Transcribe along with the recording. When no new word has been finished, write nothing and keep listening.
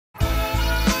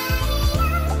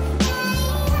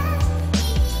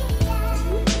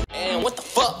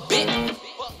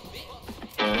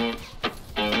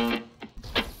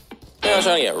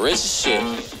Everybody trying to get rich as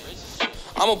shit.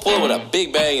 I'ma pull up with a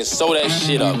big bag and sew that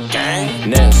shit up, gang.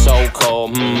 Net so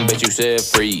cold, bitch, you said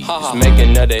freeze. Make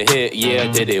another hit,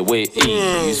 yeah, did it with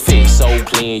ease. Fit so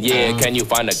clean, yeah, can you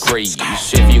find a crease?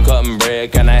 If you cutting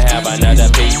bread, can I have another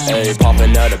piece? Hey, pop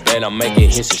another bed, I'm making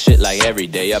hits and shit like every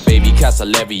day. A baby cast a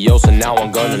Leviosa, now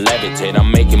I'm gonna levitate.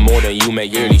 I'm making more than you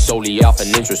make yearly, solely off an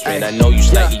interest rate. I know you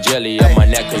slightly jelly on my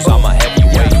neck, cause I'm a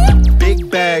heavyweight. Big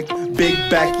bag, big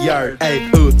backyard.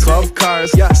 Ayy, ooh, 12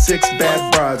 cars, 6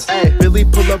 bad broads. Ayy, Billy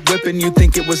pull up whipping, you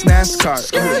think it was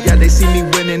NASCAR. Ooh, yeah, they see me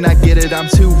winning, I get it, I'm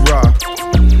too raw.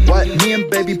 What? Me and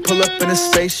baby pull up in a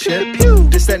spaceship. Pew.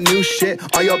 This that new shit,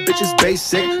 all y'all bitches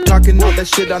basic. Talking all that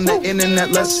shit on the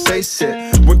internet, let's face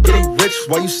it. We're getting rich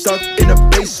while you stuck in a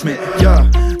basement. Yeah,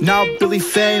 now Billy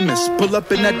famous. Pull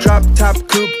up in that drop top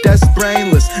coupe that's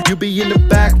brainless. You be in the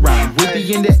background, we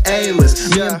be in the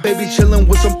A-list. Me and baby chillin'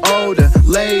 with some older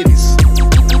ladies.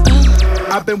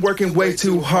 I've been working way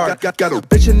too hard. Got a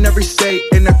bitch in every state,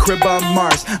 in a crib on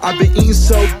Mars. I've been eating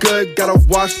so good, gotta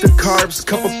watch the carbs.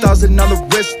 Couple thousand on the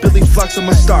wrist, Billy Flex, I'm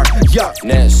a star. Yeah.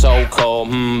 Net so cold,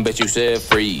 bitch, you said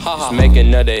freeze. Make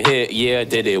another hit, yeah,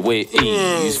 did it with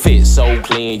ease. Fit so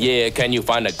clean, yeah, can you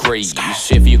find a crease?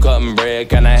 If you cutting bread,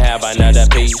 can I have another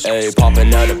piece? Hey, pop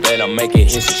another bed, I'm making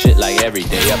hits and shit like every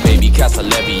day. A baby cast a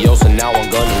Leviosa, now I'm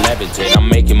gonna levitate. I'm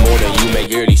making more than you make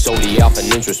yearly, solely off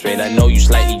an interest rate. I know you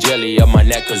slightly jelly on my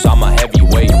neck, cause I'm a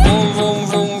heavyweight. Vroom, vroom,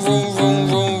 vroom, vroom, vroom,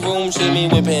 vroom, vroom. See me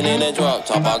whipping in a drop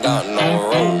top, I got no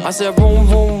room. I said vroom,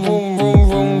 vroom, vroom, vroom,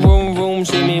 vroom, vroom, vroom.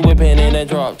 See me whipping in a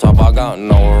drop top, I got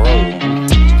no room.